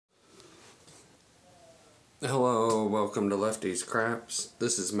Hello, welcome to Lefty's Craps.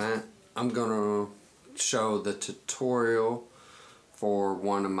 This is Matt. I'm gonna show the tutorial for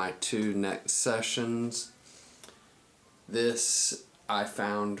one of my two next sessions. This I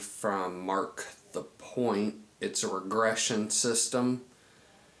found from Mark the Point. It's a regression system.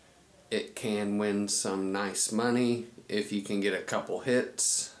 It can win some nice money if you can get a couple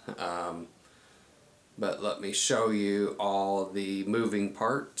hits. But let me show you all the moving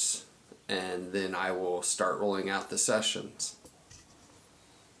parts, and then I will start rolling out the sessions.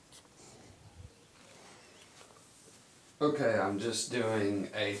 Okay, I'm just doing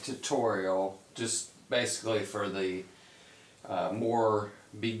a tutorial, just basically for the more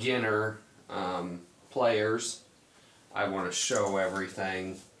beginner players. I want to show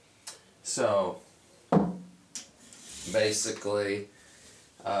everything. So, basically,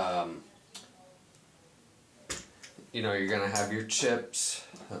 you know, you're going to have your chips.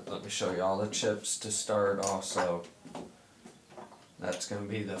 Let me show you all the chips to start also. That's going to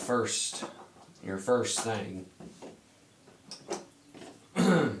be the your first thing.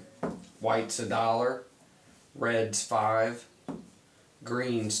 White's $1, red's $5,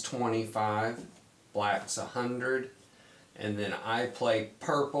 green's $25, black's $100, and then I play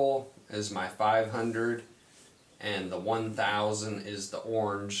purple as my $500, and the $1,000 is the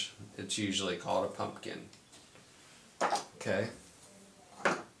orange. It's usually called a pumpkin. Okay.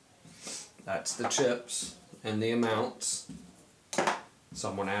 That's the chips and the amounts.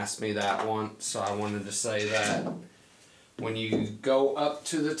 Someone asked me that once, so I wanted to say that. When you go up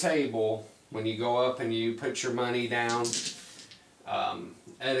to the table, when you go up and you put your money down,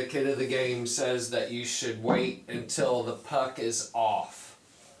 etiquette of the game says that you should wait until the puck is off.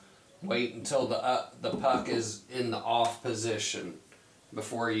 Wait until the puck is in the off position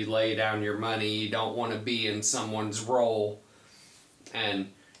before you lay down your money. You don't want to be in someone's roll and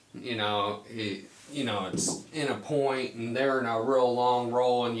it's in a point and they're in a real long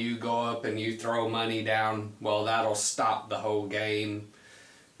roll and you go up and you throw money down. Well, that'll stop the whole game,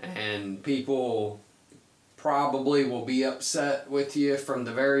 and people probably will be upset with you from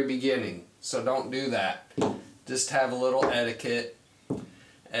the very beginning. So don't do that. Just have a little etiquette.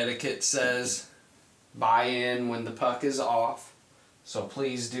 Etiquette says buy in when the puck is off, so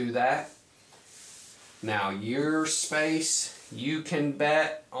please do that. Now your space, you can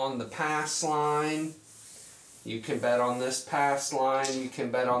bet on the pass line, you can bet on this pass line, you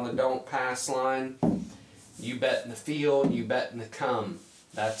can bet on the don't pass line, you bet in the field, you bet in the come.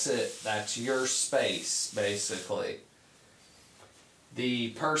 That's it. That's your space, basically. The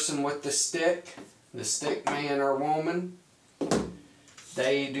person with the stick man or woman,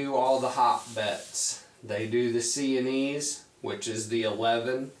 they do all the hop bets. They do the C and E's, which is the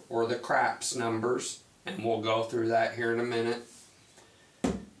 11 or the craps numbers, and we'll go through that here in a minute.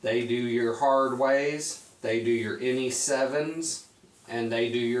 They do your hard ways, they do your any sevens, and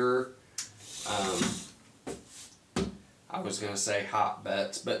they do your, I was going to say hop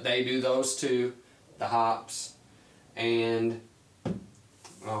bets, but they do those too, the hops, and,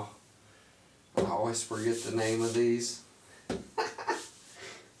 oh, I always forget the name of these.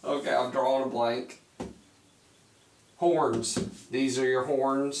 Okay, I'm drawing a blank. Horns. These are your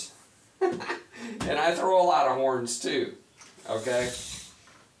horns. And I throw a lot of horns too. Okay?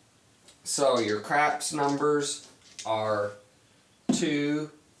 So your craps numbers are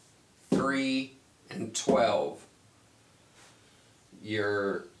 2, 3, and 12.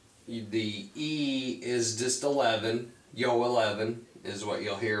 The E is just 11. Yo 11 is what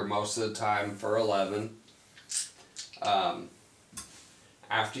you'll hear most of the time for 11.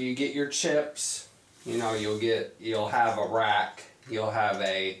 After you get your chips, you know, you'll have a rack. You'll have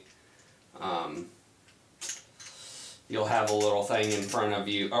a little thing in front of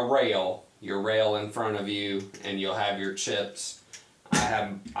you, your rail in front of you, and you'll have your chips.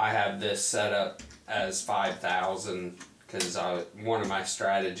 I have this set up as 5,000 because one of my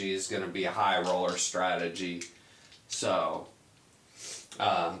strategies is going to be a high roller strategy. So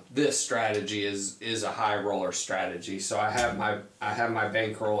this strategy is a high roller strategy. So I have my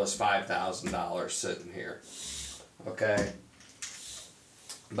bankroll as $5,000 sitting here. Okay.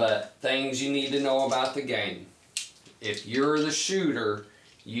 But things you need to know about the game. If you're the shooter,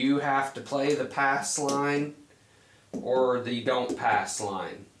 you have to play the pass line or the don't pass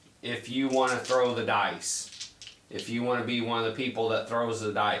line if you want to throw the dice. If you want to be one of the people that throws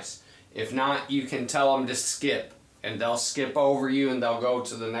the dice. If not, you can tell them to skip, and they'll skip over you and they'll go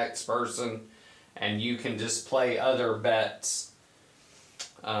to the next person, and you can just play other bets.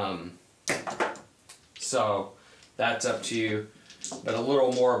 So that's up to you. But a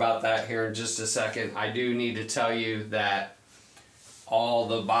little more about that here in just a second. I do need to tell you that all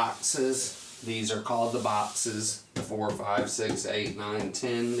the boxes These are called the boxes. 4, 5, 6, 8, 9,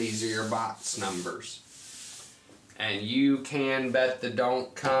 10. These are your box numbers. And you can bet the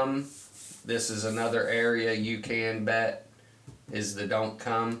don't come. This is another area you can bet is the don't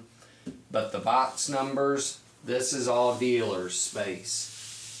come. But the box numbers, this is all dealers'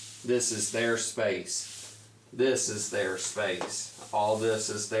 space. This is their space. This is their space. All this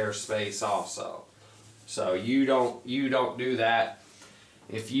is their space also. So you don't do that.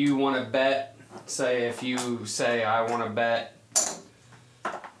 If you want to bet, say if you say I want to bet,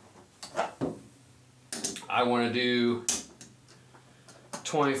 I want to do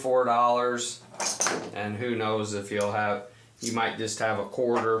 $24, and who knows if you might just have a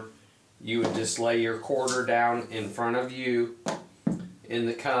quarter. You would just lay your quarter down in front of you in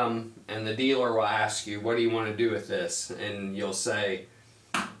the come, and the dealer will ask you, what do you want to do with this? And you'll say,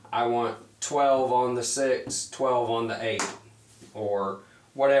 I want 12 on the 6, 12 on the 8, or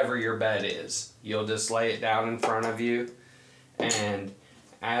whatever your bet is. You'll just lay it down in front of you, and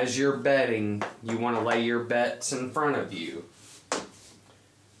as you're betting, you want to lay your bets in front of you.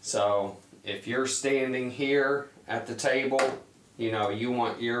 So if you're standing here at the table, you know, you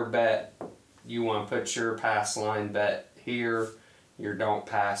want your bet, you want to put your pass line bet here, your don't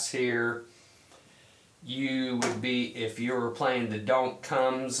pass here. You would be, if you were playing the don't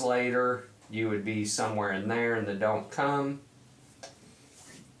comes later, you would be somewhere in there in the don't come.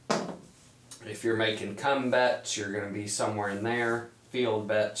 If you're making come bets, you're going to be somewhere in there. Field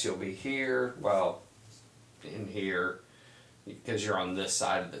bets, you'll be here, well, in here, because you're on this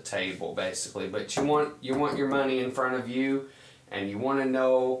side of the table basically. But you want your money in front of you, and you want to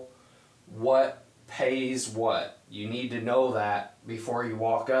know what pays what. You need to know that before you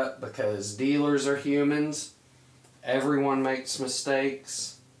walk up, because dealers are humans. Everyone makes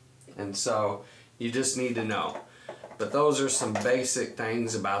mistakes, and so you just need to know. But those are some basic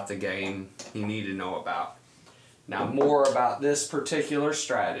things about the game you need to know about. Now more about this particular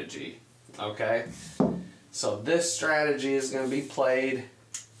strategy, okay? So this strategy is going to be played.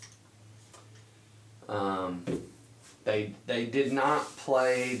 They did not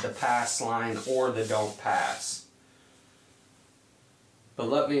play the pass line or the don't pass. But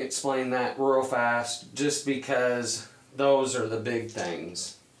let me explain that real fast, just because those are the big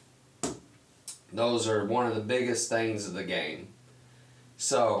things. Those are one of the biggest things of the game.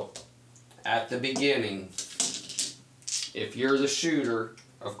 So at the beginning, if you're the shooter,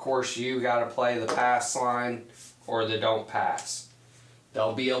 of course you got to play the pass line or the don't pass.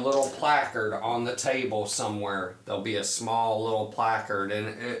 There'll be a little placard on the table somewhere. There'll be a small little placard,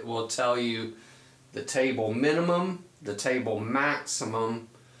 and it will tell you the table minimum, the table maximum,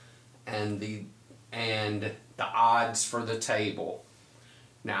 and the odds for the table.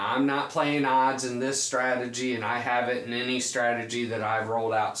 Now I'm not playing odds in this strategy, and I haven't in any strategy that I've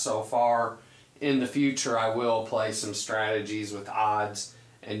rolled out so far. In the future I will play some strategies with odds,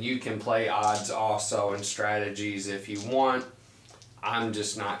 and you can play odds also in strategies if you want. I'm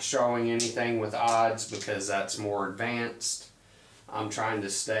just not showing anything with odds because that's more advanced. I'm trying to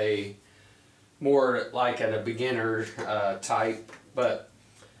stay more like at a beginner type. But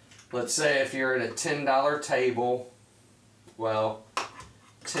let's say if you're at a $10 table, well,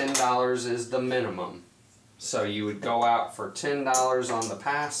 $10 is the minimum. So you would go out for $10 on the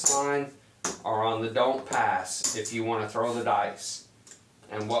pass line or on the don't pass if you want to throw the dice.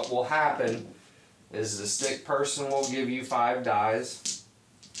 And what will happen is the stick person will give you 5 dice.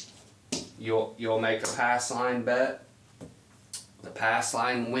 You'll make a pass line bet. The pass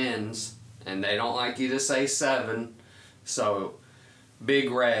line wins, and they don't like you to say 7, so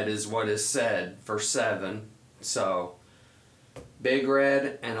big red is what is said for 7. So big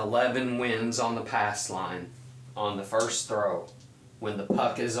red and 11 wins on the pass line on the first throw when the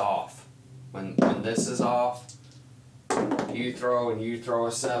puck is off. When this is off, you throw and you throw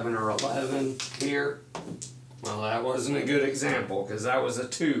a 7 or 11 here. Well, that wasn't a good example because that was a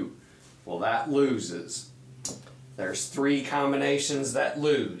 2. Well, that loses. There's 3 combinations that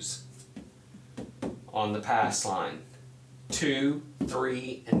lose on the pass line. 2,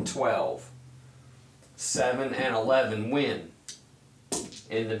 3, and 12. 7 and 11 win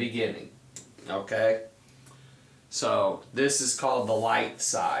in the beginning. Okay? So this is called the light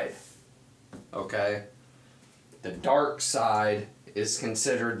side. Okay? The dark side is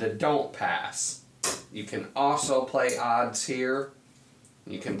considered the don't pass. You can also play odds here.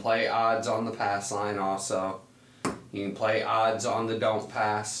 You can play odds on the pass line also. You can play odds on the don't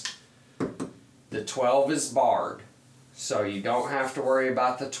pass. The 12 is barred, so you don't have to worry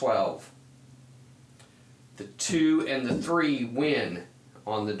about the 12. The 2 and the 3 win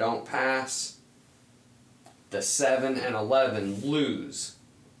on the don't pass. The 7 and 11 lose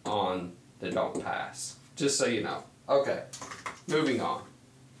on the don't pass. Just so you know. Okay, moving on.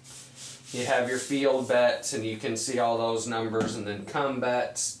 You have your field bets, and you can see all those numbers, and then come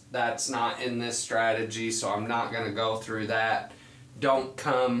bets. That's not in this strategy, so I'm not going to go through that. Don't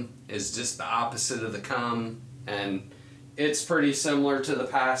come is just the opposite of the come, and it's pretty similar to the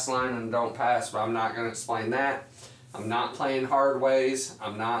pass line and don't pass, but I'm not going to explain that. I'm not playing hard ways.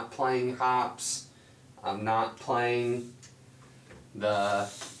 I'm not playing hops. I'm not playing the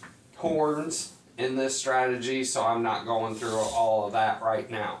horns in this strategy, so I'm not going through all of that right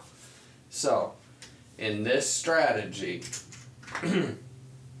now. So, in this strategy,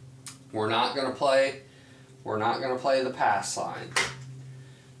 we're not going to play the pass line.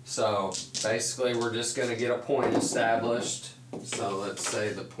 So, basically we're just going to get a point established. So, let's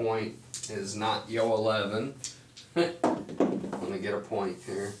say the point is not yo 11. Let me get a point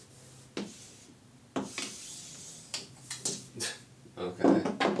here. Okay,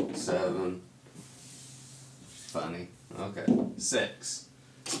 7. Funny. Okay, 6.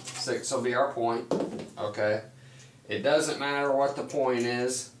 6 will be our point. Okay. It doesn't matter what the point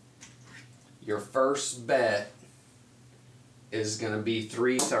is. Your first bet is going to be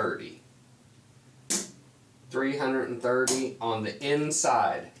 330. 330 on the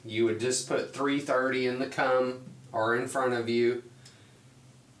inside. You would just put 330 in the come or in front of you,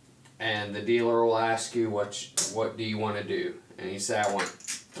 and the dealer will ask you what do you want to do, and you say, I want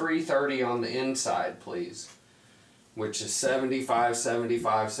 330 on the inside, please, which is 75,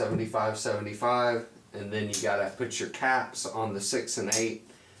 75, 75, 75, and then you got to put your caps on the 6 and 8.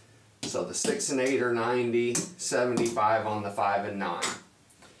 So the 6 and 8 are 90, 75 on the 5 and 9.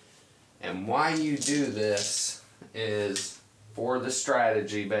 And why you do this is for the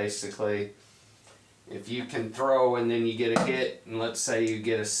strategy, basically. If you can throw and then you get a hit, and let's say you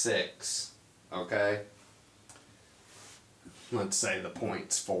get a 6, okay? Let's say the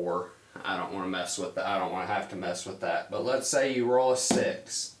point's 4. I don't want to mess with that. I don't want to have to mess with that. But let's say you roll a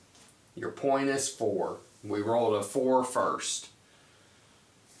 6. Your point is 4. We rolled a 4 first.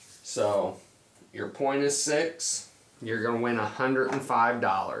 So your point is 6. You're going to win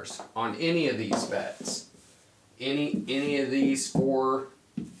 $105 on any of these bets. Any of these 4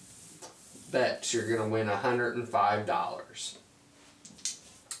 bets, you're going to win $105.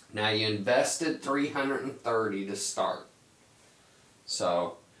 Now you invested $330 to start.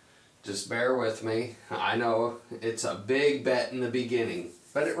 So just bear with me. I know it's a big bet in the beginning,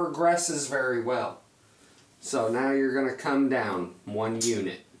 but it regresses very well. So now you're going to come down 1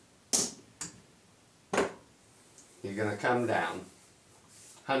 unit. You're going to come down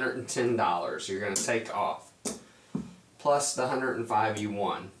 $110. You're going to take off, plus the $105 you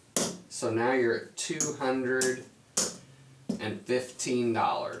won. So now you're at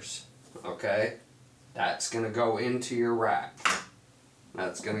 $215. Okay? That's going to go into your rack.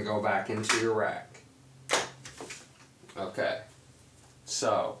 That's going to go back into your rack. Okay.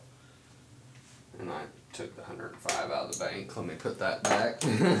 So, and I took the $105 out of the bank. Let me put that back.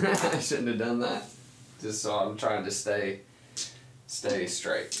 I shouldn't have done that. Just so I'm trying to stay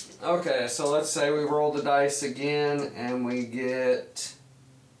straight. Okay, so let's say we roll the dice again and we get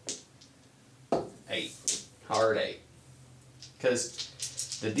 8. Hard 8.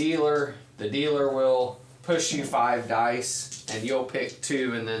 Because the dealer will push you 5 dice and you'll pick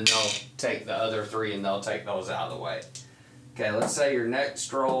 2, and then they'll take the other 3 and they'll take those out of the way. Okay, let's say your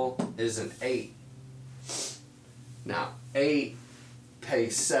next roll is an 8. Now 8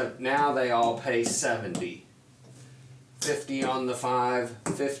 pays 7. Now they all pay 70. 50 on the 5,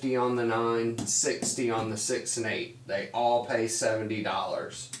 50 on the 9, 60 on the 6 and 8. They all pay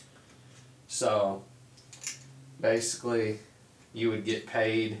 $70. So basically you would get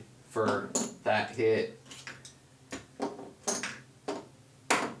paid for that hit.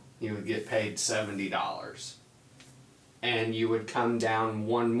 You would get paid $70. And you would come down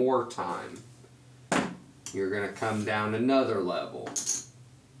 1 more time. You're going to come down another level.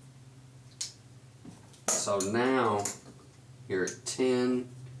 So now you're at 10,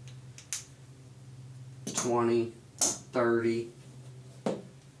 20, 30,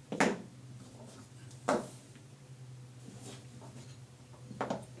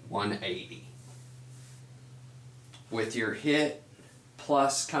 180. With your hit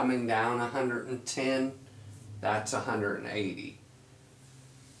plus coming down 110, that's 180.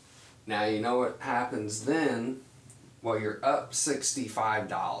 Now you know what happens then? Well, you're up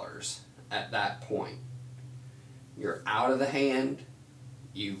 $65 at that point. You're out of the hand,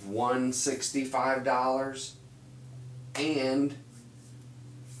 you've won $65, and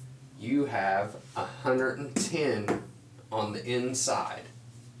you have 110 on the inside,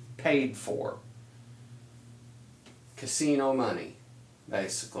 paid for. Casino money,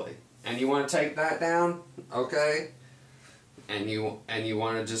 basically. and you want to take that down, okay, and you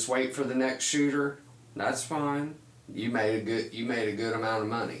want to just wait for the next shooter, that's fine. You made a good amount of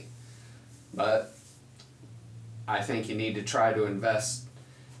money. But I think you need to try to invest,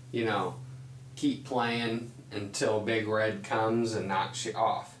 you know, keep playing until Big Red comes and knocks you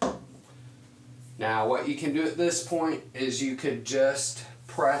off. Now what you can do at this point is you could just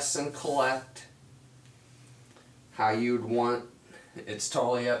press and collect how you'd want. It's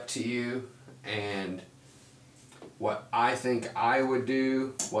totally up to you. And what I think I would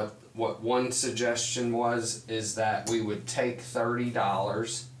do, what one suggestion was, is that we would take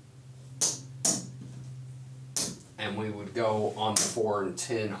 $30 and we would go on the 4 and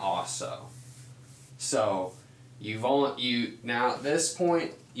 10 also. So now at this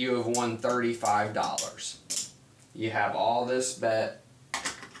point you have won $35. You have all this bet,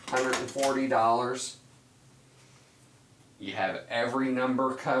 $140. You have every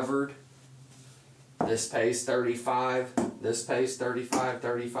number covered. This pays 35, this pays 35,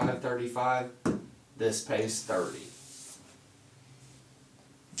 35, 35, this pays 30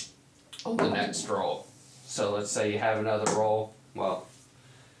 on the next roll. So let's say you have another roll. Well,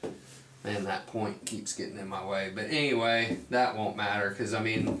 man, that point keeps getting in my way. But anyway, that won't matter because, I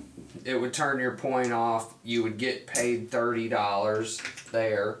mean, it would turn your point off. You would get paid $30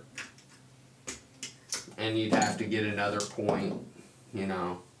 there. And you'd have to get another point, you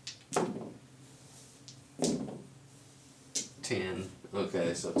know. 10.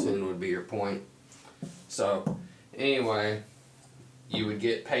 Okay, so 10 would be your point. So, anyway, you would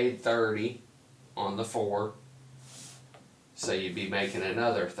get paid 30 on the 4. So you'd be making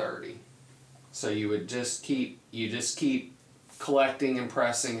another 30. So you would just keep collecting and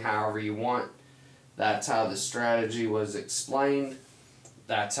pressing however you want. That's how the strategy was explained.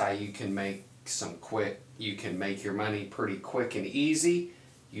 That's how you can make you can make your money pretty quick and easy.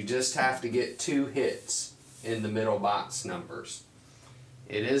 You just have to get 2 hits in the middle box numbers.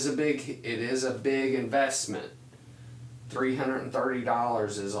 It is a big investment. $330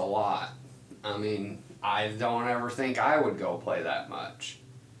 is a lot. I mean, I don't ever think I would go play that much.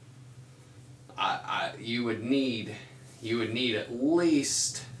 You would need at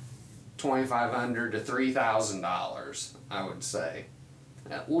least $2,500 to $3,000, I would say.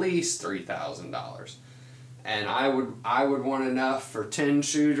 At least $3,000. And I would want enough for 10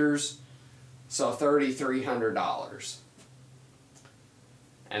 shooters, so $3,300.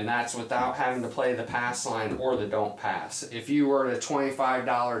 And that's without having to play the pass line or the don't pass. If you were at a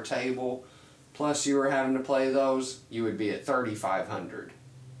 $25 table, plus you were having to play those, you would be at $3,500.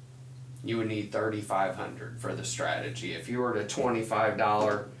 You would need $3,500 for the strategy. If you were at a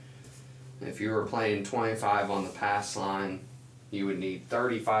 $25, if you were playing 25 on the pass line, you would need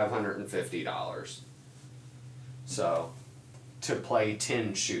 $3,550. So, to play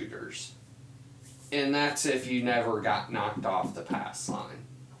 10 shooters. And that's if you never got knocked off the pass line.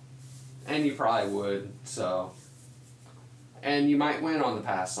 And you probably would, so. And you might win on the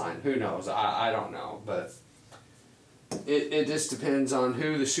pass line. Who knows? I don't know. But it just depends on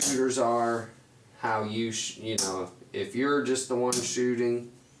who the shooters are, how you know, if you're just the one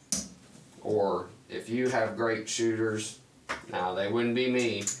shooting, or if you have great shooters. Now, they wouldn't be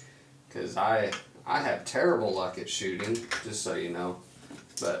me, because I have terrible luck at shooting, just so you know.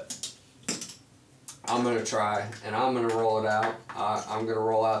 But I'm going to try, and I'm going to roll it out. I'm going to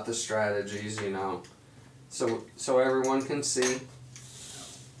roll out the strategies, you know, so everyone can see.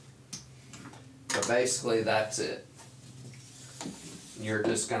 But basically, that's it. You're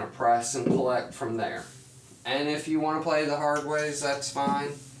just going to press and collect from there. And if you want to play the hard ways, that's fine.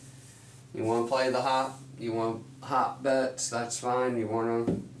 You want to play the hot bets, that's fine. You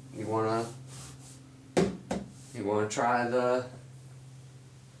want to try the,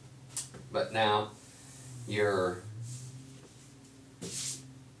 but now you're,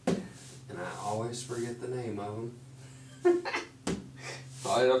 and I always forget the name of them.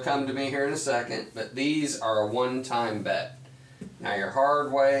 Well, it'll come to me here in a second, but these are a one-time bet. Now your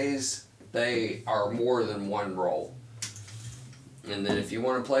hard ways, they are more than one roll. And then if you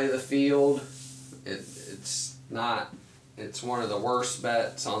want to play the field, it's one of the worst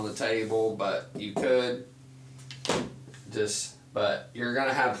bets on the table, but you could but you're going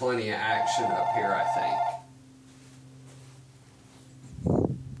to have plenty of action up here, I think.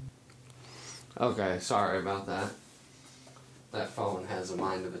 Okay, sorry about that. That phone has a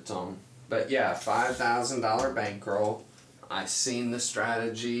mind of its own. But yeah, $5,000 bankroll. I've seen the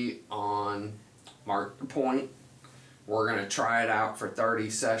strategy on Mark the Point. We're going to try it out for 30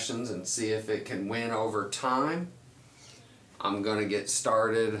 sessions and see if it can win over time. I'm going to get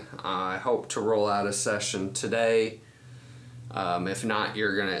started. I hope to roll out a session today. If not,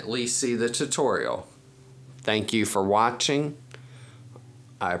 you're going to at least see the tutorial. Thank you for watching.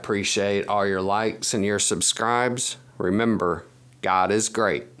 I appreciate all your likes and your subscribes. Remember, God is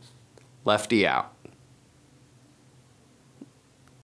great. Lefty out.